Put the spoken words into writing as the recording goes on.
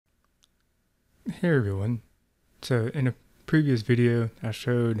Hey everyone. So in a previous video, I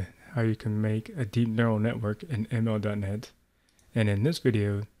showed how you can make a deep neural network in ML.NET. And in this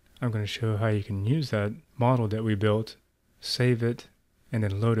video, I'm going to show how you can use that model that we built, save it, and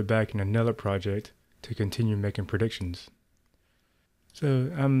then load it back in another project to continue making predictions.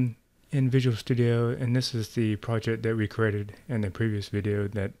 So I'm in Visual Studio, and this is the project that we created in the previous video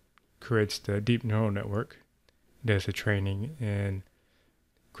that creates the deep neural network, does the training, and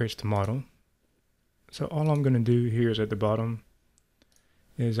creates the model. So all I'm going to do here is at the bottom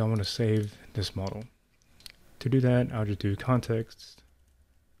is I want to save this model. To do that, I'll just do context,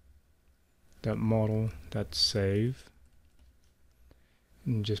 .model.save,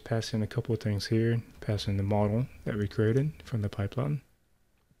 and just pass in a couple of things here. Pass in the model that we created from the pipeline.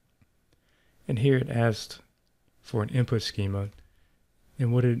 And here it asks for an input schema.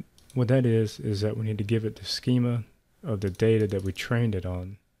 And what that is that we need to give it the schema of the data that we trained it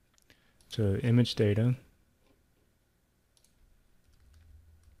on. So image data,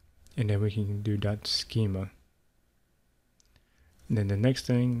 and then we can do .schema. And then the next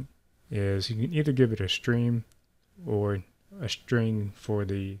thing is you can either give it a stream or a string for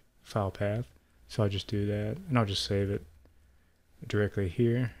the file path. So I'll just do that, and I'll just save it directly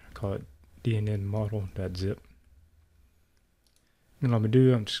here. I call it dnn model.zip. And what I'm going to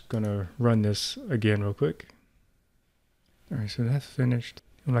do, I'm just going to run this again real quick. Alright, so that's finished.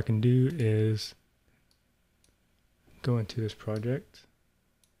 What I can do is go into this project,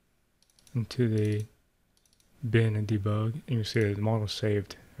 into the bin and debug, and you see the model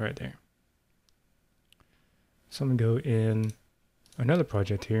saved right there. So I'm going to go in another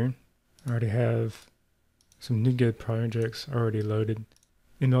project here. I already have some NuGet projects already loaded,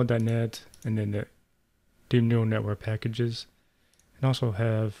 ML.NET, and then the deep neural network packages, and also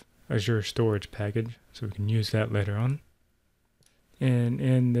have Azure storage package, so we can use that later on. And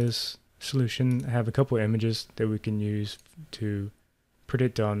in this solution, I have a couple of images that we can use to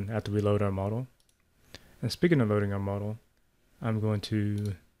predict on after we load our model. And speaking of loading our model, I'm going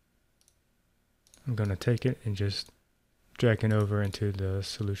to take it and just drag it over into the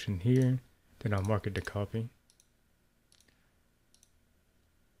solution here. Then I'll mark it to copy.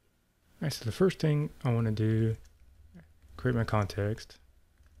 Alright, so the first thing I want to do, create my context.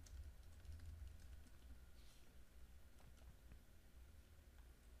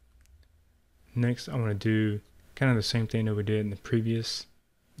 Next, I want to do kind of the same thing that we did in the previous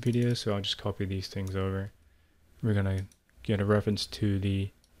video, so I'll just copy these things over. We're going to get a reference to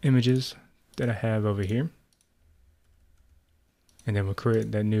the images that I have over here. And then we'll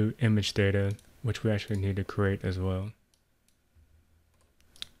create that new image data, which we actually need to create as well.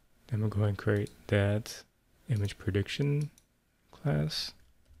 Then we'll go ahead and create that image prediction class.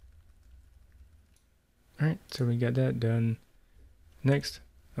 Alright, so we got that done. Next,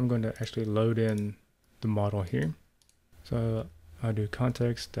 I'm going to actually load in the model here. So I'll do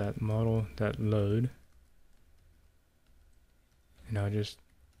context.model.load, and I'll just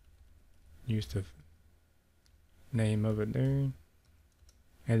use the name of it there.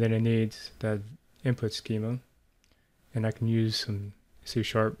 And then it needs that input schema, and I can use some C#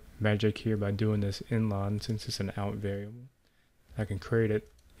 magic here by doing this inline since it's an out variable. I can create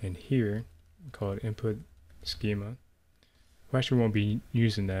it in here, call it input schema. We actually won't be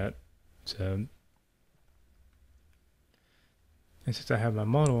using that, so, and since I have my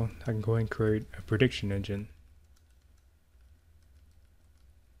model, I can go ahead and create a prediction engine.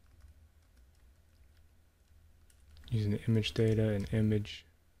 Using the image data and image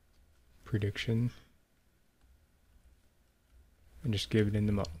prediction, and just give it in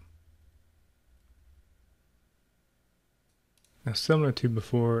the model. Now, similar to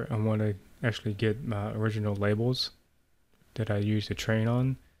before, I want to actually get my original labels that I used to train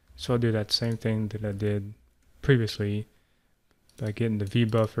on. So I'll do that same thing that I did previously by getting the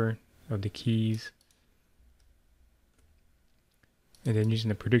vBuffer of the keys, and then using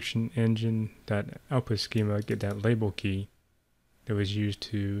the prediction engine, that output schema, get that label key that was used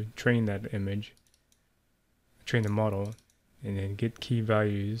to train that image, train the model, and then get key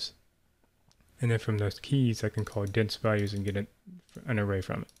values. And then from those keys, I can call dense values and get an array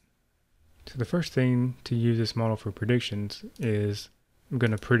from it. So the first thing to use this model for predictions is I'm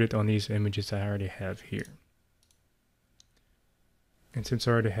going to predict on these images I already have here. And since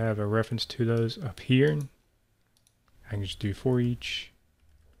I already have a reference to those up here, I can just do for each.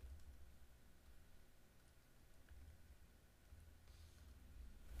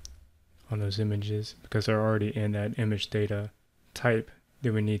 On those images, because they're already in that image data type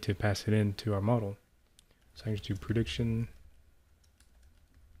that we need to pass it into our model. So I can just do prediction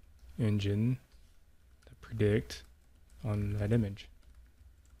engine to predict on that image.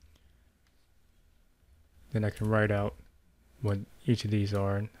 then I can write out what each of these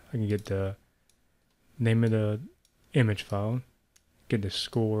are. I can get the name of the image file, get the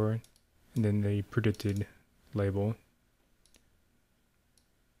score, and then the predicted label.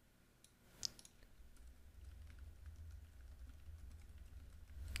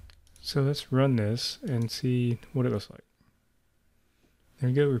 So let's run this and see what it looks like. There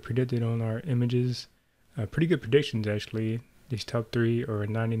we go, we predicted on our images. Pretty good predictions actually. These top three are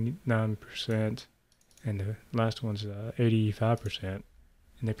 99%, and the last one's 85%, and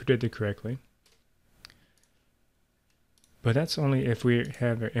they predicted correctly. But that's only if we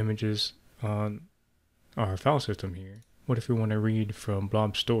have our images on our file system here. What if we want to read from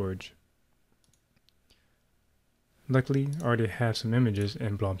blob storage? Luckily, I already have some images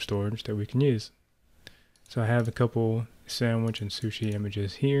in blob storage that we can use. So I have a couple sandwich and sushi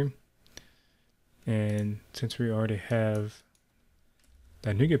images here. And since we already have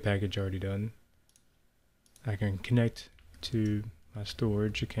that NuGet package already done, I can connect to my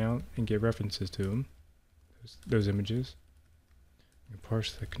storage account and get references to them, those images. I can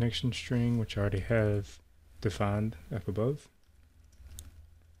parse the connection string, which I already have defined up above.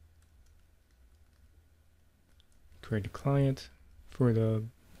 Create a client for the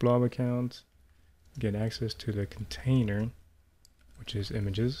blob account, get access to the container, which is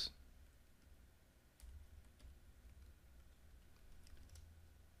images.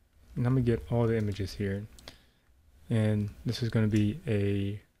 And I'm going to get all the images here. And this is going to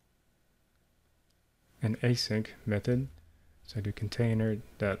be an async method. So I do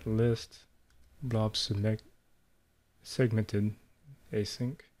container.list blob segmented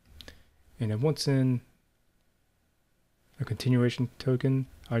async. And if once in a continuation token,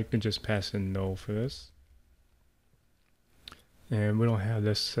 I can just pass in null for this. And we don't have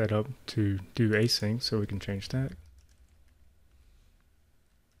this set up to do async, so we can change that.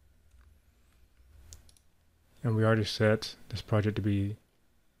 And we already set this project to be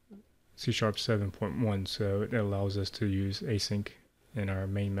C# 7.1, so it allows us to use async in our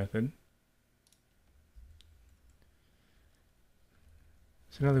main method.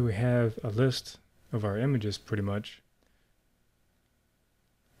 So now that we have a list of our images pretty much,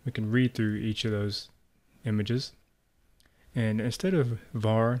 we can read through each of those images. And instead of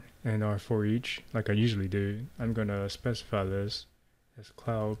var and our for each, like I usually do, I'm going to specify this as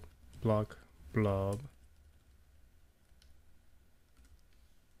cloud block blob.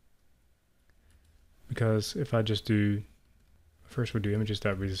 Because if I just do, first we'll do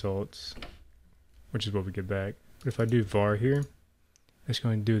images.results, which is what we get back. But if I do var here, it's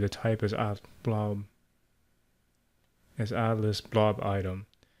going to do the type as blob, as list blob item.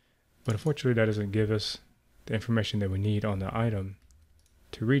 But unfortunately that doesn't give us the information that we need on the item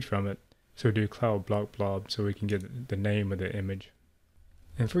to read from it. So we do cloud block blob so we can get the name of the image.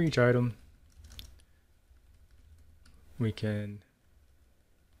 And for each item, we can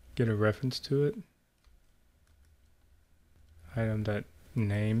get a reference to it.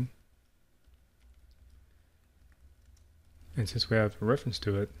 Item.name. And since we have a reference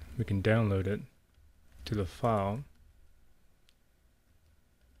to it, we can download it to the file.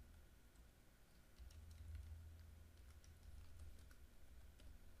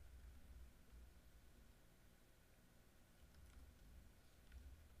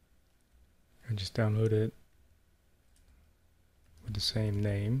 And just download it with the same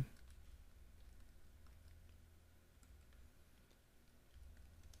name.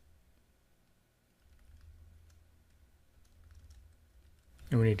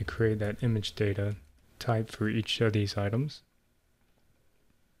 And we need to create that image data type for each of these items.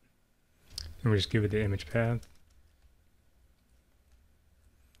 And we just give it the image path,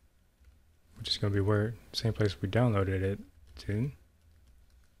 which is going to be where same place we downloaded it to.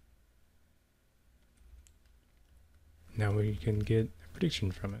 Now we can get a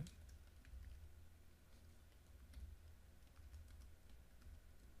prediction from it.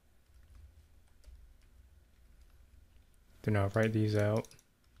 Then I'll write these out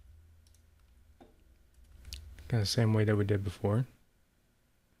kind of the same way that we did before.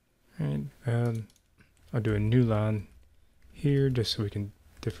 And I'll do a new line here just so we can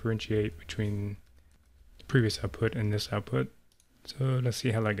differentiate between the previous output and this output. So let's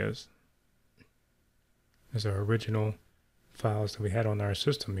see how that goes. There's our original files that we had on our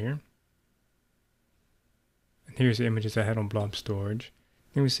system here. And here's the images I had on blob storage.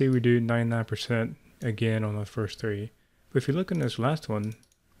 And we see we do 99% again on the first three. But if you look in this last one,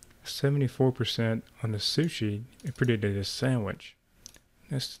 74% on the sushi, it predicted a sandwich.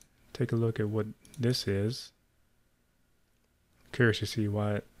 Let's take a look at what this is. I'm curious to see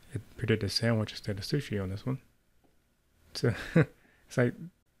why it predicted a sandwich instead of sushi on this one. So it's like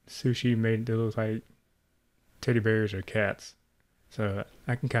sushi made it look like teddy bears or cats. So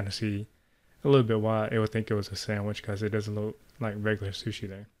I can kind of see a little bit why it would think it was a sandwich, because it doesn't look like regular sushi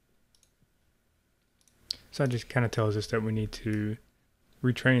there. So that just kind of tells us that we need to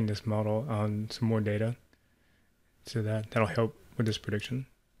retrain this model on some more data, so that'll help with this prediction.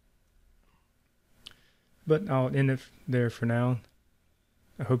 But I'll end it there for now.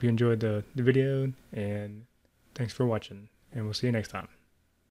 I hope you enjoyed the video, and thanks for watching, and we'll see you next time.